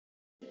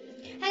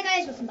Hi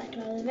guys, welcome back to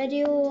another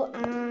video,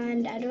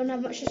 and I don't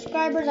have much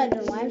subscribers. I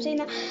don't know why I'm saying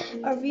that.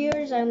 Or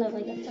viewers, I only have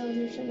like 1,000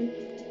 or something.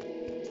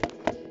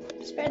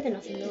 It's better than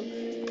nothing though.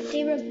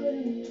 Today we're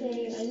going to be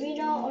playing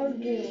Arena or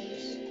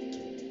Duels.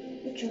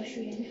 Which are we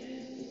in?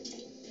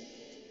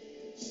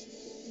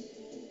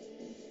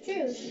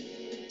 Duels.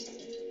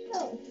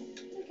 Oh,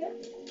 okay.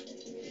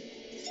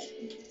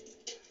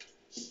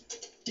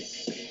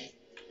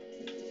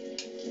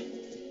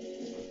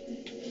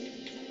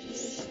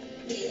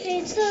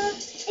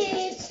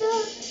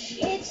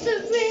 It's the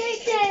ring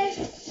test.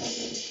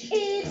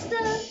 It's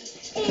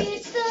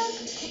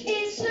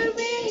the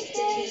ring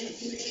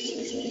test.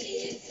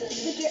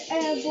 With your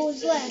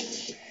elbows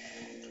left.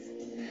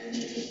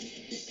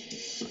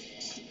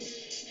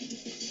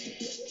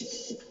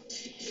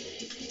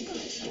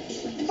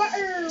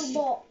 Butter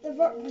bot.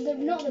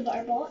 Not the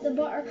butter bot. The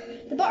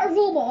butter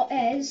robot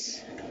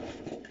is.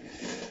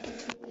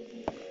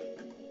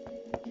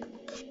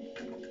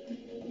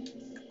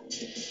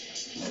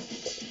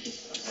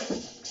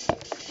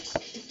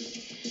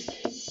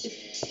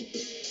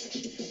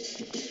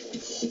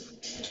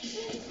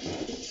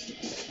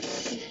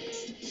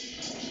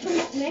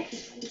 Me.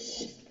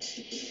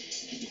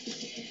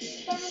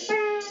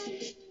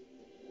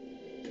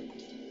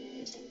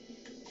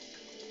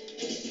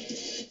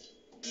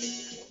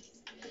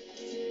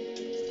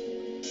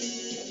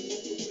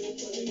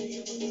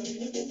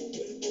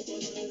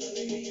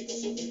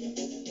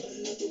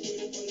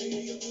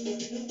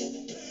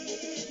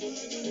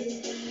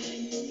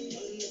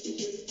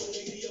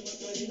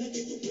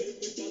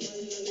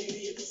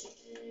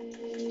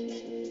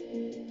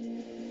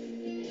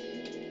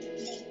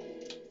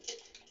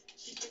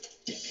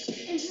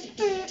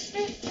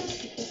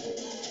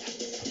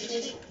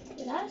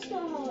 That's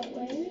not how it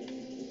went.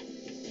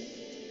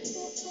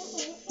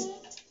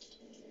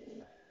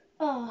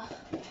 Oh,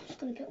 I was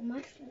gonna put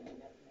my phone in.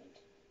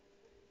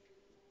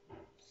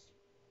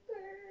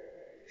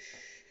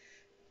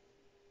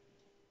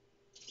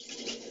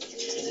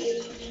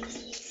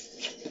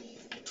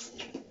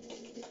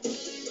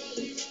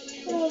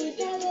 Oh, we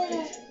got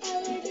it!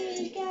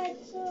 Already got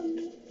some.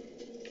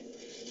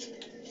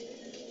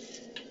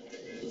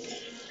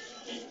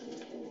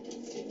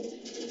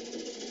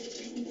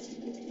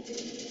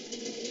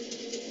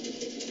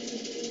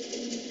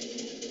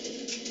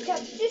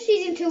 Just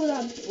season 2 was a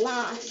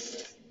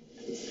blast.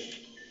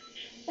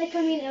 Like,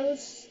 I mean, it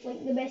was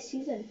like the best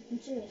season. I'm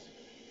serious.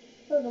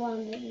 For the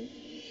landing.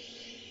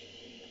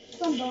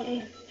 Some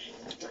bounty.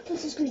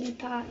 This is gonna be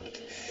packed.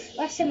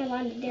 Last time I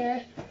landed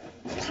there,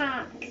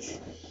 packed.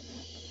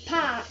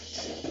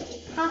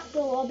 Half the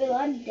lobby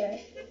landed there.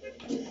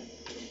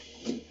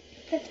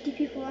 50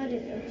 people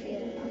landed there. I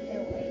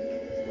feel like.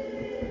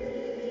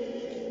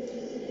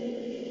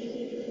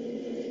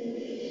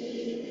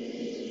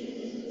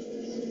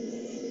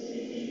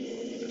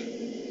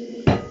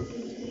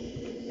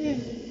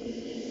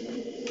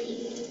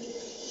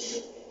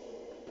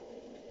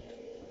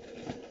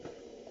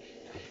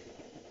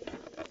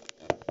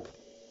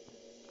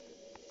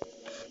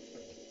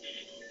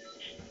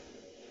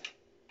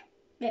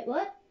 Wait,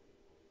 what?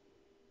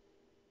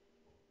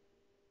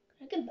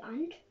 Can I get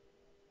banned?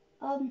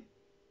 What?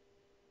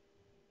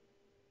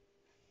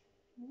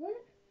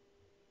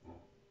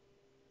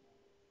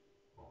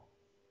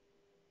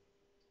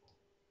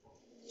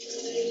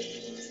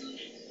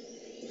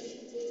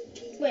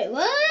 Wait,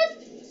 what?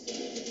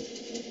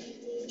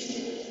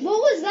 What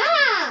was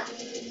that?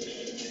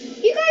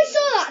 You guys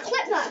saw that?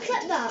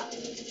 Clip that.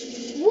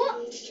 What?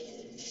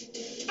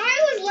 I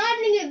was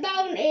landing at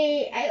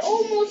bounty. I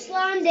almost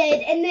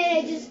landed, and then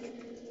it just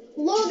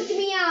logged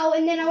me out,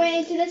 and then I went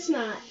into this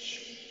match.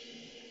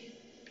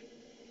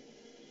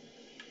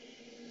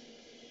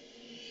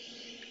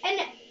 And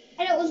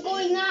it was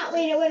going that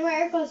way, and it went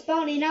right across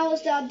bounty, and I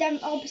was the damn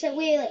opposite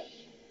way. Like,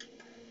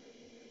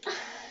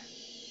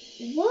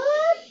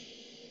 what?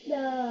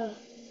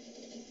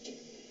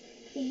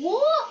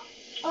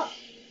 What?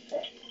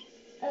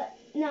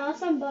 No,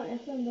 it's on bounty.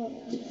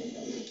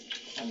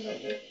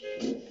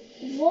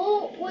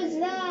 What was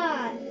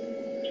that?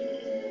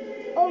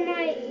 Oh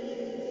my,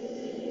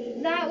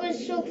 that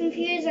was so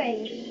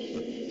confusing.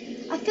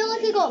 I felt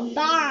like I got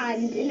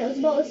banned and it was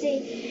about to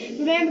say,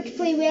 remember to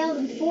play well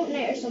in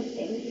Fortnite or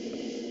something.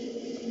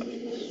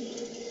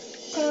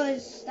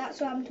 Because that's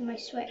what happened to my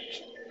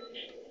Switch.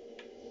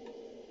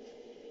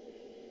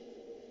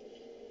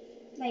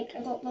 Like,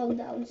 I got logged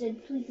out and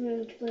said, please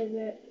remember to play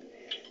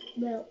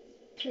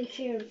play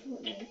fair in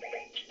Fortnite.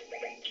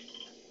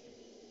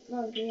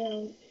 Logged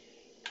out.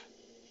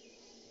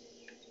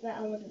 But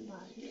I wasn't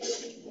banned.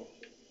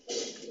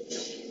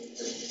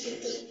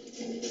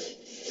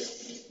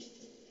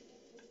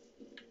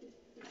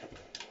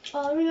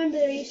 Oh, I remember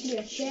there used to be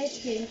a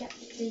chest here in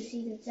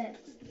season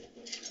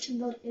 6.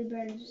 About the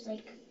birds,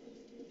 like,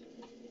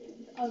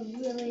 are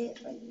really,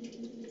 like,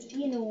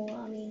 you know,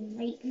 I mean,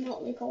 like,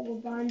 not like all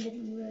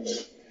abandoned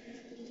ruins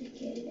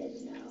like it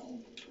is now.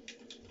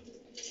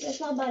 It's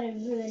not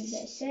abandoned ruins,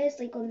 but it says,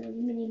 like, on the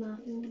mini map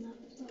and all that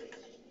stuff.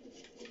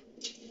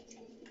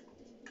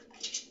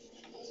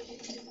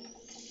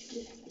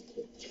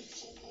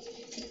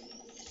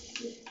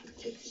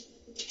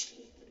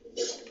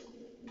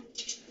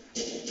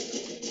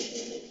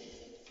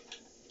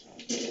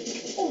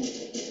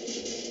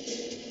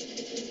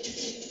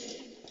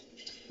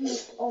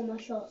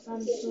 shots.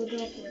 I'm so dog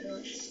with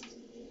her.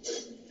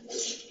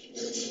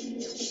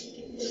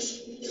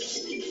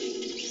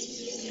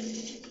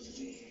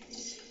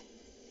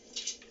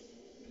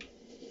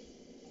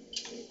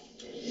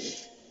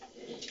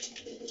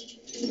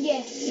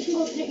 Yes, you can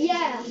go through.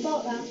 Yeah, I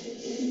thought that. I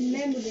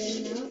remember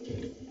doing that.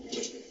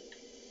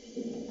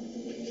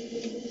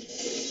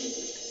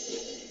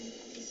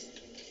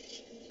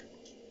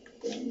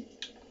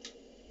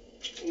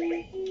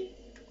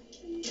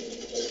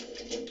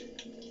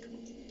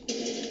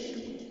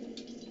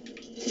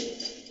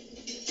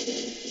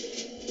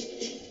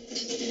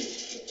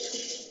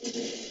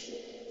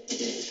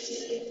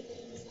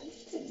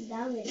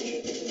 Damage.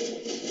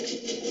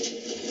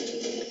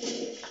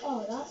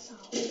 Oh, that's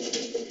how.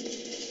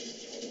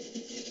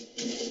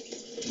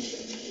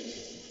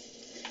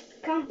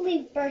 Can't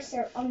believe bursts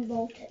are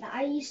unbolted.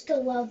 I used to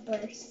love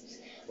bursts.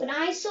 When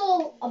I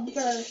saw a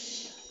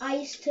burst, I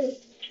used to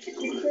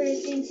go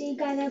crazy and see,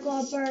 guys, I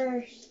got a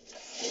burst.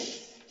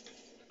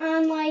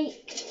 And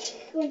like,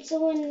 when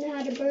someone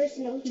had a burst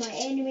and it was my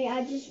enemy,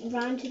 I just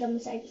ran to them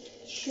and started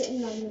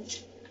shooting them,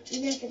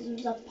 even if it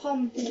was a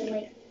pump and they're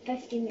like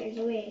 50 meters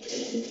away.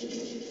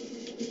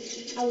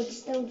 I would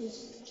still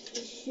just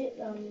shoot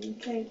them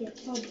and try to get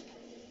the pump.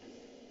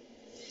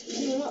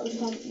 No, not the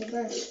pump, the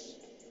burst.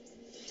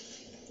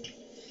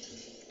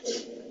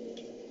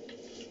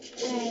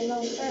 And I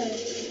love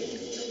bursts.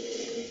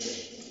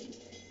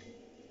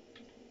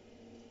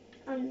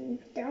 And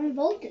they're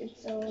unbolted,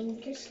 so I'm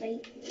just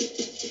like,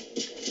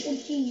 oh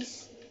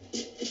jeez.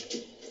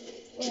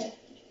 Where?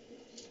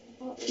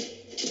 Oh.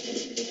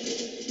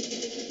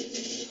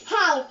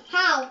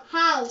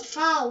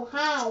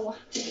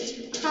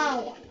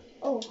 How?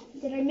 Oh,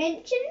 did I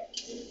mention?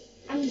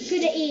 I'm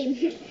good at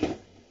aim.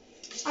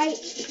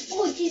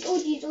 Oh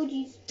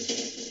jeez.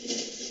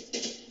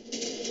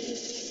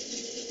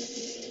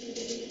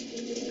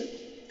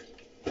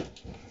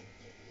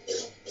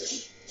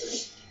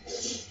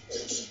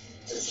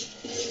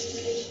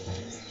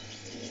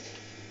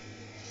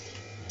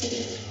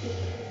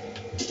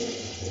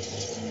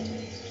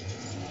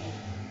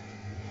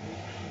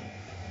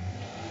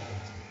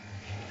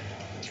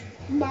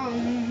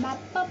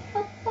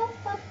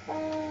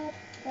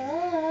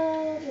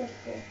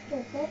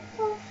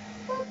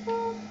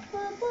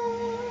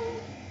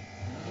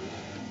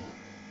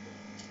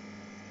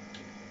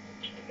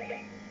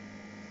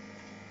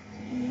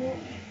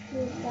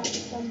 That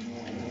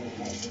somewhere.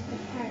 That's just a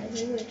part of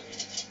the wood.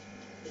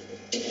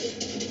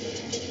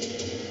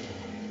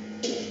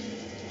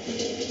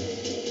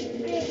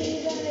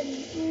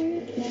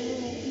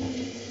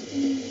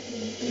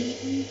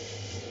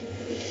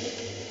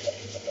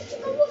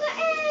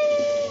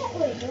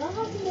 Wait, do I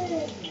have the...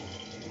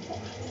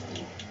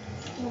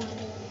 No,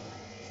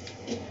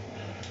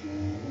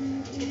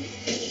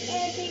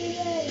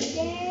 everybody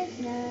dance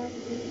now.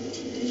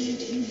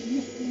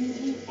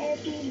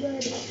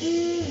 Everybody.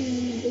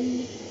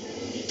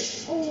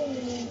 Oh.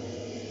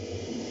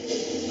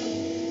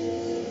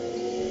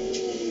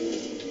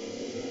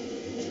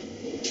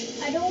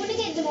 I don't want to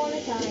get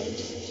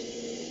demonetized.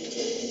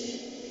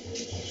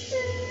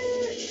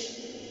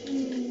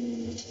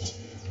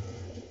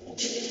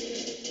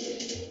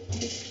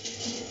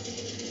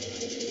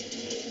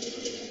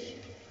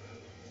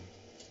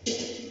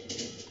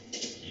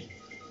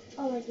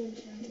 Oh, I didn't.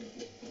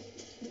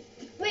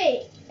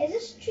 Wait, is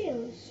this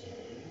trios?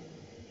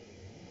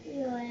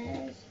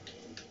 Yes.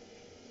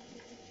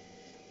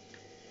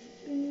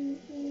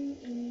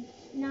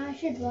 No, I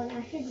should run.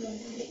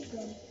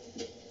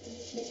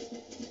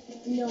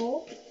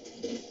 No.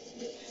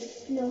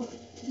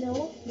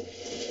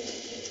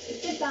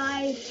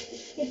 Goodbye.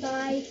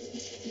 Bye.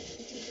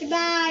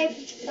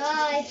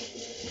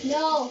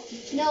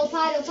 No,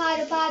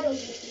 paddle.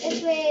 This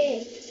way.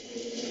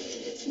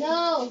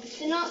 No,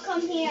 do not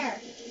come here.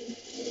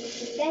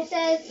 This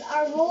is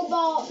a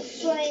robot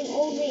swimming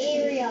over the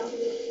area.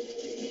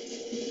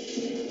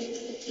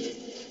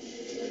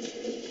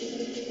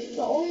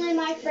 But only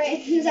my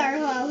friends are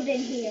allowed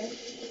in here.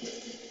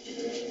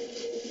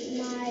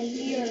 My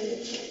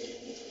viewers.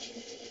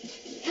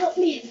 Help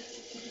me.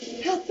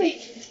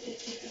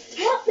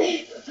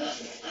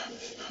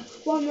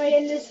 Why am I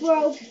in this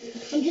world?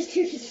 I'm just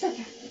here to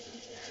suffer.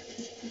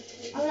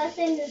 I'm not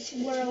in this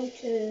world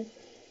to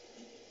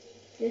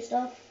do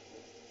stuff.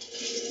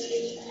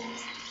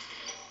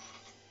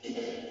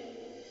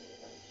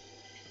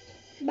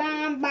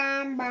 Bam,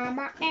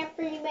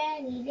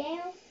 everybody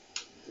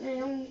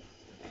down.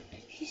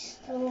 She's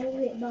still a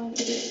bit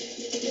bumpy.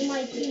 And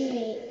my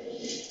teammate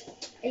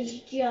is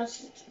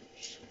just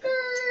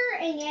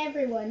skirting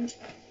everyone.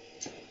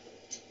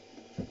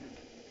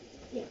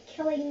 You're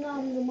killing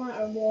them no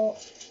matter what.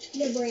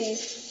 You're brave,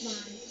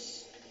 man.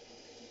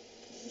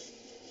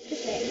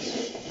 Perfect.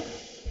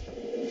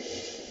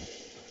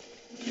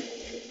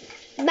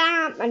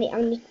 Bam! I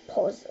need to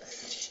pause this.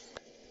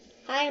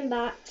 Hi, I'm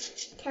back.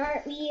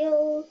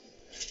 Cartwheel.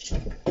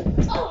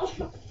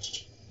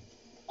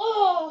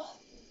 Oh!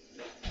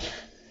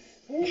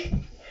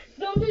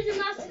 Don't do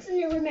gymnastics in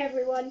your room,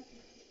 everyone.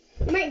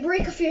 You might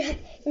break a few.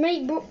 You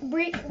might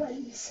break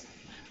limbs.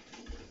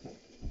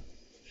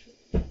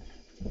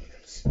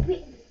 just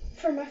waiting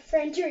for my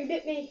friend to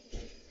reboot me.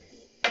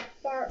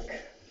 Bark.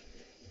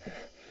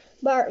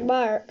 Bark,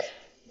 bark.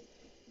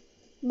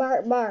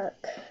 Bark,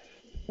 bark.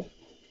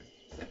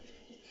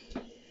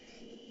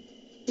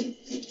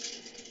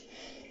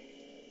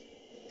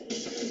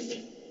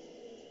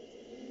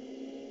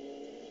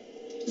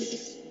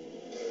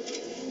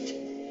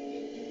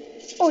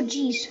 Oh,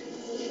 jeez.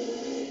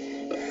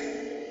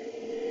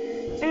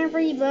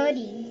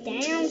 Everybody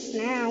dance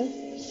now.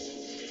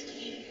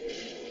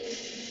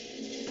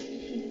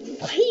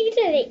 Why did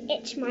it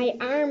itch my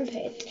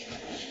armpit?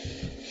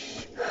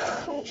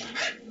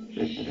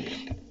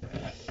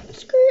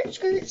 Skirt,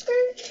 skirt,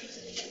 skirt.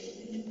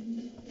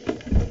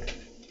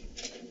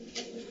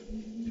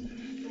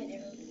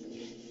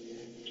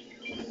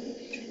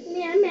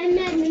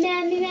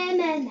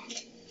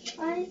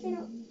 Why is it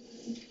not?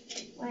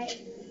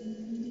 Wait.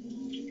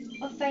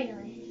 Oh,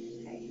 finally.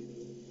 Okay.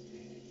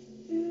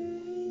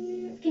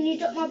 Can you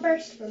drop my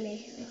burst for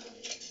me?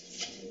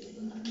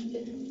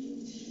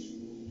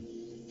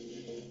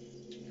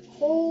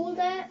 Hold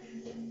it.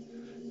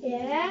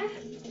 Yeah.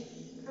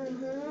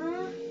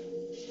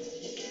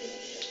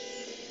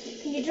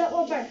 Can you drop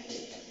my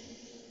burst?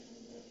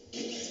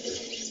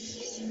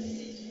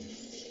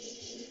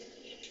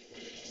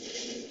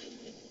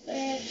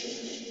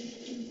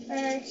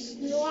 Burst.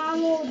 No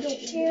ammo,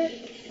 don't care.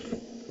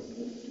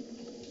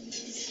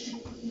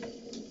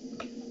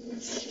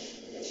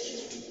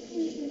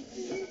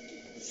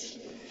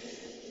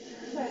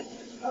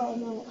 Oh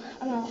no,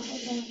 I'm out.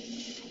 Okay.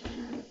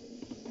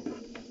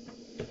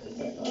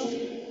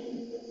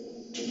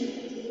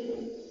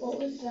 What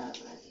was that?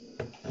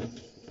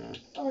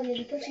 Oh, there's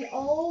a person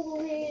all the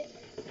way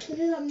to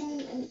that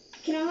mountain.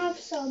 Can I have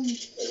some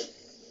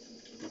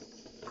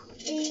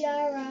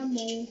AR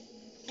ammo?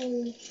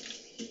 Oh.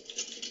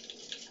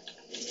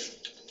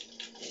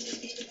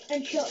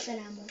 And shotgun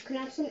ammo. Can I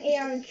have some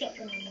AR and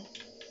shotgun ammo?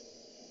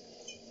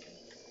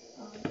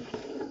 Oh.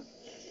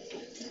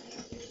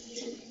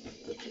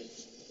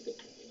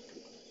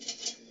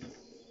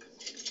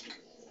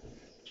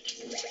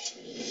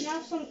 Can I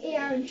have some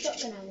AR and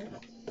shotgun ammo?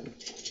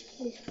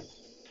 Please.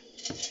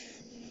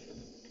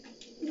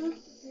 No? Okay.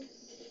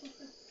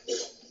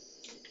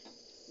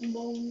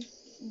 Boom,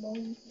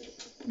 boom,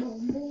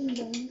 boom, boom,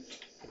 boom.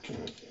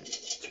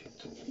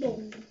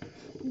 Boom,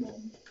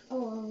 boom.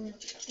 Oh, I'm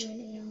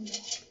 20 ammo.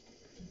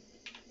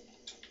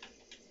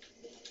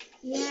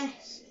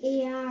 Yes,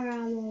 AR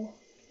ammo.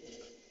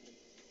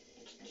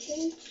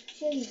 Change.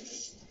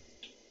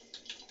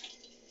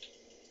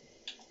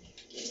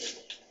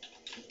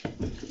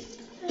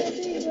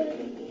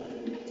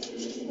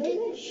 Why is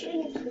it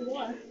shooting into the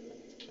water?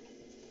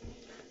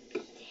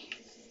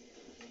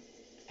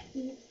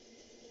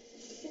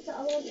 Is that a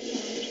log sound? I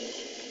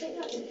think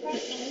that's the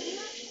first one, isn't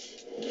it?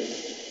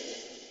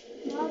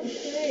 Log 3.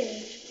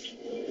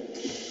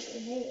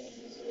 Grenades.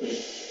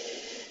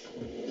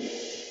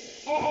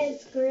 It is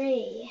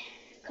grey,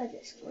 because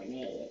it's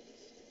grenades.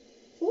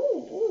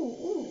 Ooh.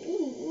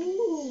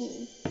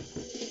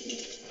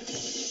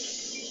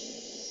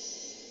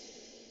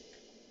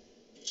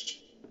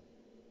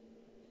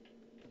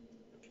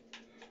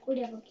 We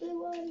have a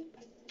blue one.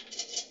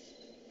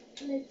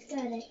 Let's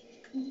gotta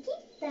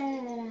get that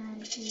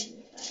out of here.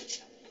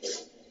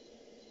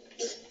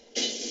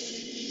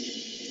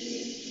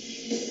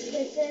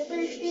 It's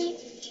everything.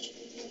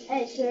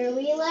 It's where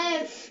we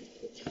live.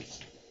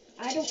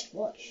 I don't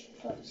watch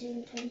Top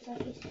 10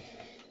 Cafes.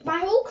 My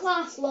whole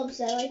class loves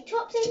it. Like,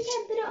 Top 10,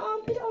 put it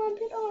on, put it on,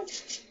 put it on.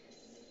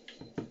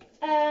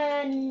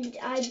 And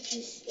I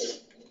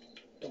just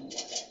don't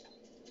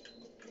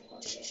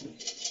want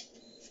it.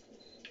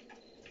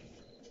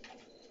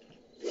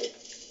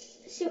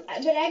 So,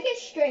 but I get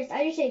stressed.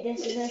 I just say,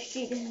 this is our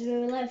street, this is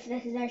where we live,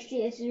 this is our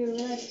street, this is where we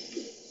live.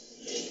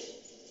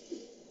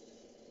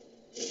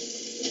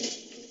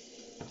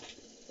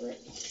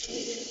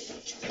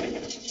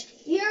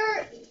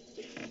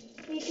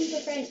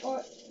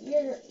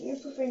 You're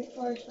preferring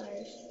forest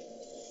fires.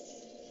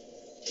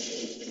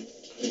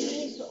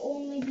 These will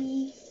only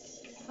be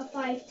a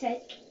 5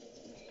 tick.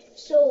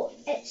 So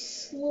it's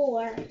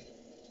slower.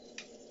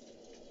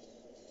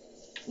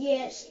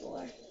 Yeah, it's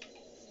slower.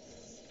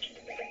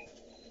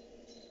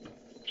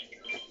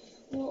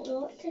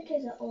 What tick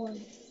is it on?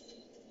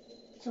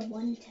 It's a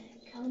 1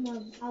 tick. How am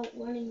I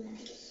outrunning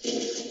this?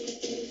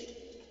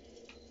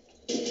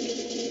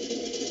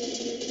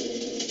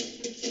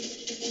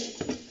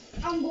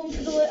 I'm going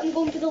for the loot, I'm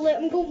going for the loot,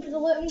 I'm going for the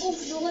loot, I'm going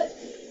for the loot.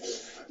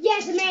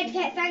 Yes, a med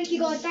kit, thank you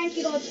God, thank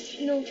you God.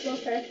 No,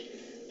 fluffer.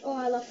 Oh,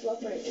 I love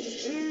fluffers.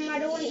 I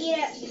don't want to eat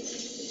it.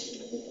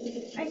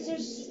 I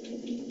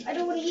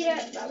don't want to eat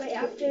it, but I might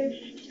have to.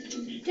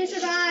 To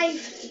survive.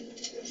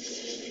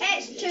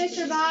 It's to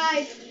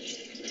survive.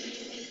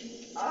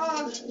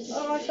 Oh,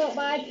 I felt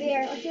bad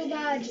there. I feel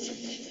bad.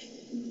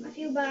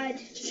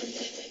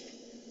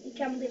 You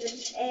can't believe I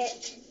just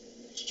ate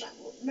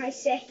my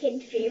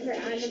second favourite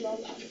animal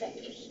of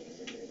things.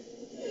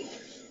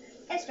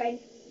 It's fine.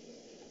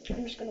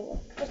 I'm just gonna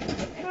walk the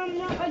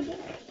camera again.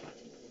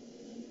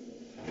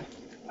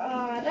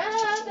 Da da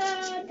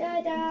da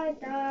da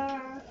da.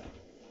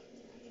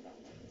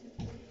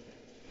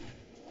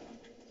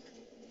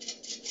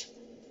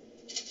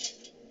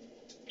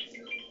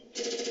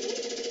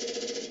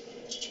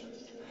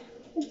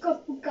 Ooga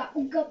booga,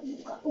 ooga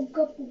booga,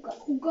 ooga booga,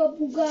 ooga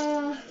booga.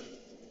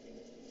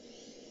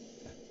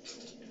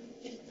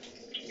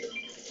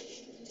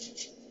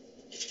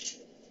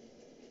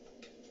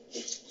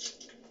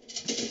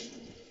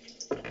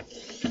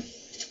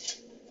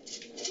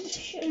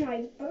 Shit, my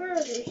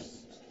burst.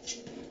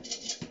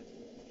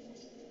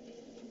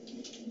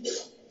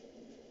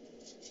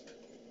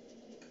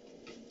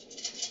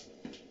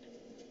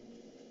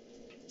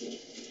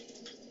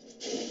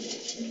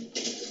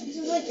 This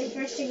is like the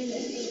first thing in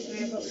this season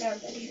where I broke down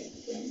that tree.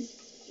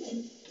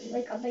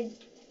 Like a big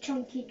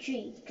chunky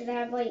tree. Because I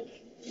have like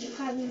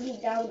haven't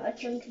beat down a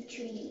chunky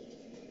tree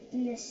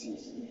in this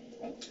season.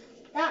 Like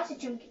that's a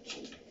chunky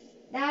tree.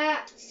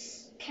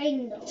 That's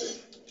kind of.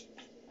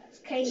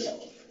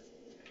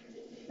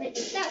 Like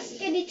that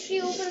skinny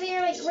tree over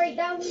there, like right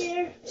down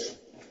there.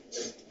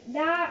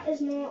 That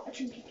is not a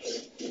chunky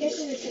tree. This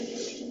is a chunky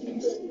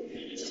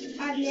tree.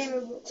 I've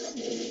never broke one.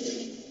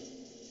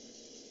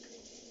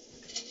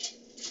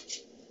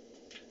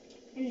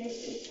 In this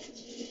season.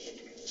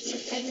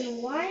 I don't know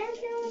why I'm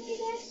feeling like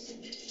this.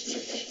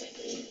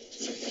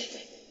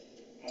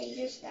 I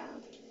just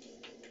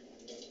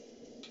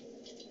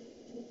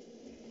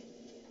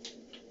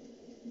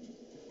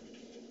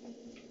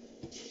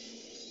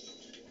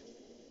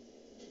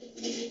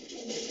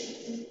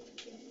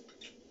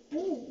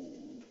Ooh,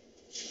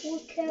 4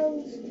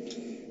 kills,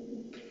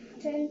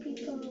 10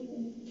 people,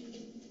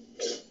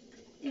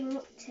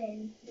 not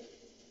 10,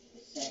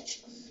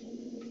 6,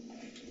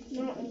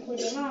 not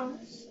including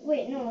us.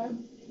 Wait, no,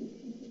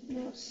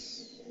 not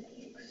 6.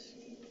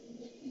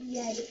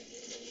 Yeah,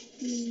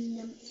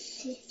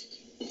 numpty.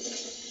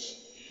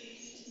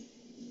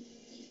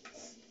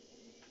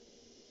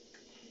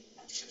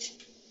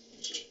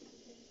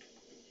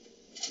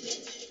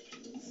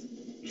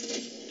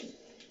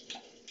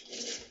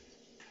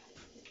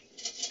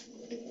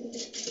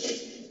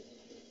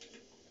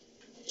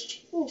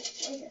 Ooh, what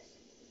is this?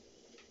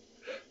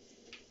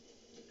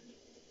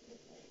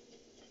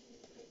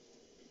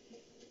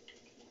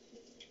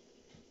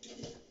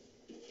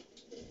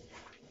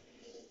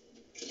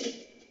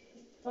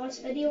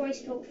 Last video I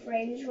spelled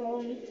friends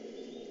wrong.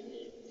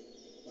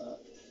 But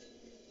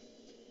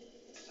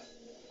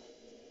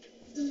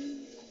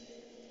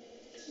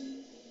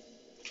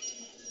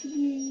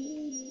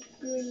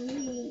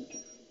grenade.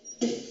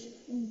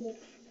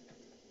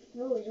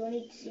 Rose, I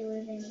need to see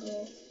where they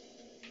go.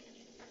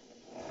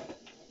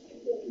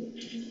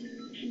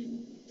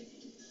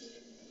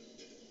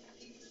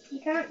 You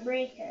can't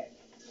break it.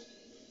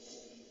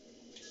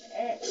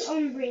 It's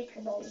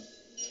unbreakable.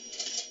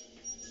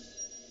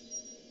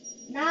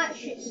 That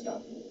should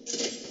stop me.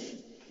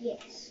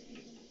 Yes.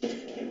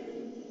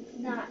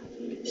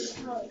 That's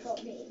how it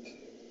got made.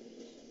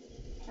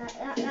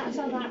 That's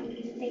how that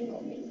thing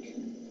got made.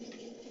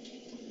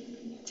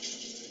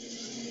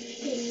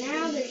 Okay,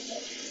 now there's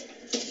this.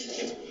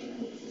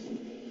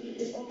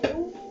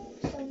 Oh,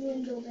 some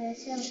window there.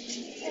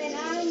 And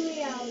I'm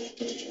real.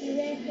 You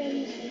reckon?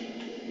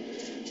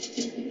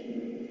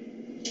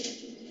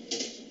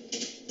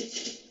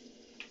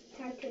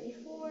 Tag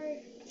 24.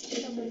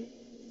 Someone.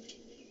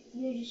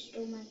 You just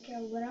stole my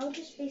kill, but I'll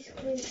just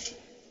basically.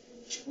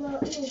 Well,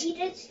 no, he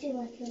did steal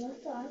my kill. I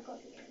thought I got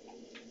it.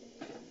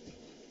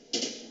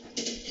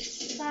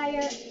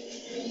 Fire.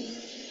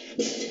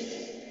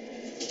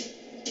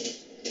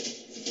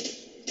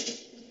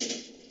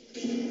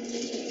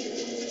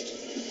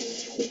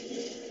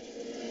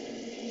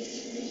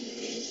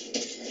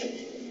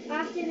 I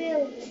have to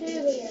build 2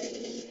 layers.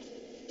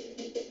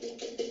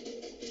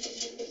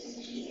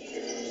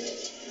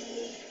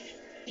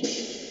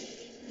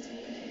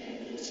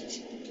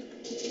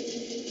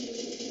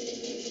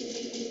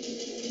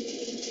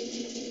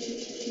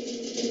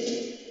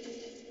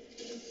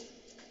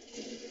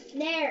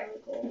 There we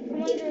go.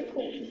 I'm under the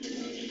coat.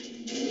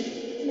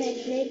 Med.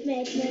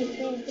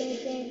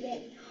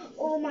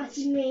 Oh, my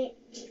teammate.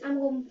 I'm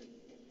going.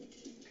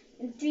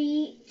 In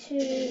 3, 2,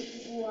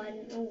 1.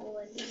 I'm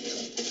going.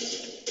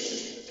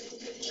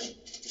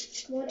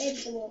 Come on,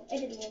 edit the wall.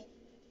 Edit the wall.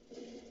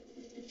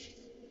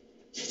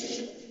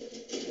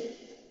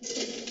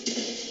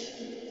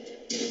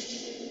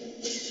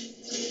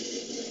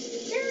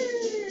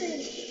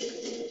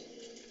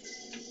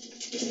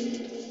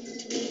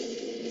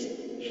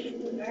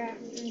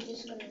 I'm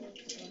just gonna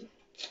make them.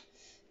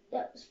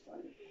 That was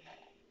fun.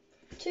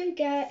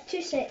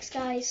 2-6,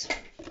 guys.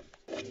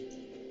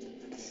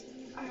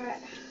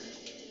 Alright.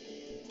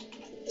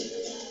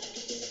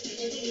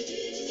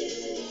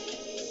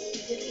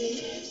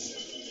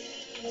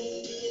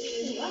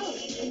 Wow,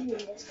 I'm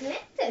really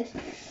disconnected.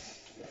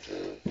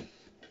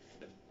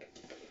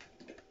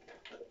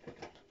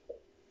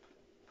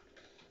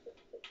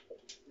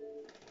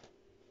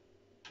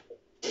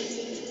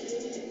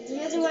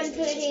 Another one for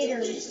the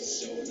haters.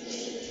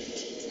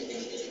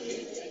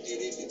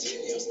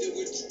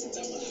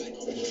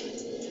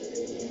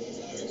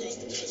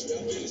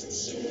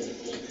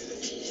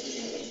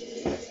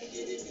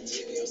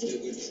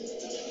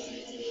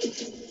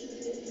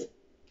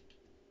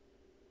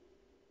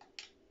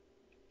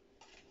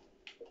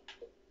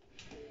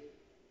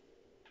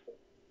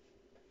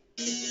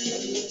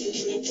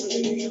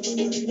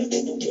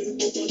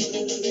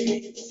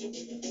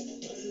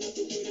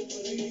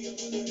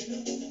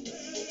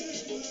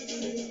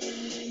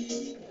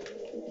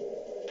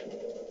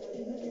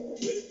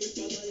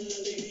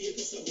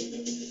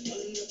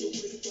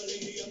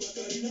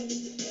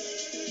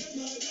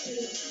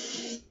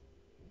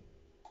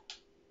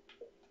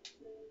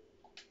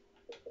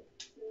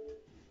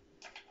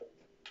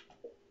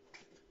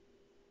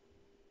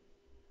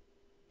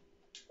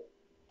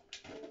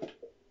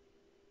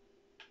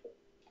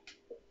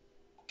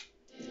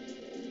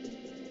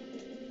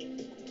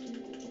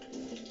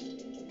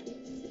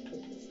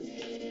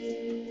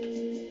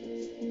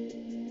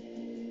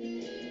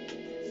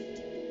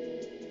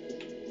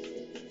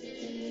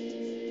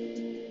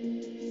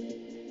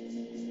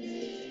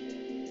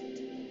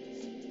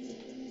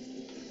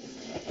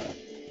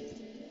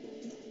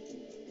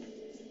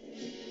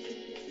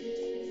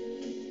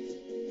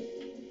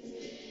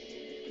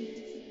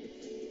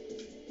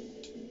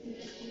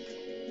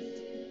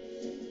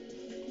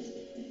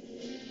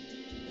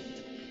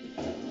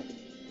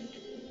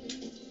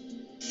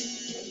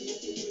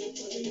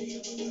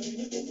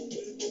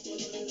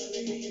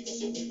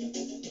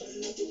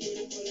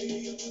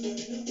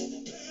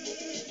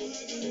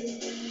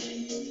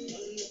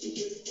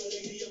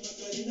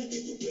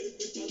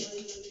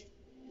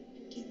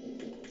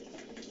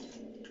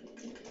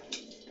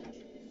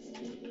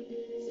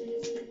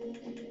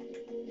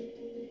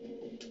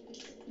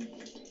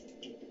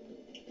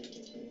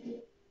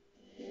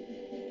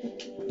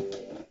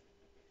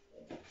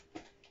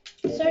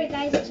 Sorry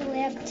guys, that's all I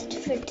have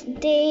for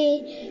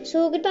today.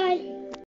 So goodbye.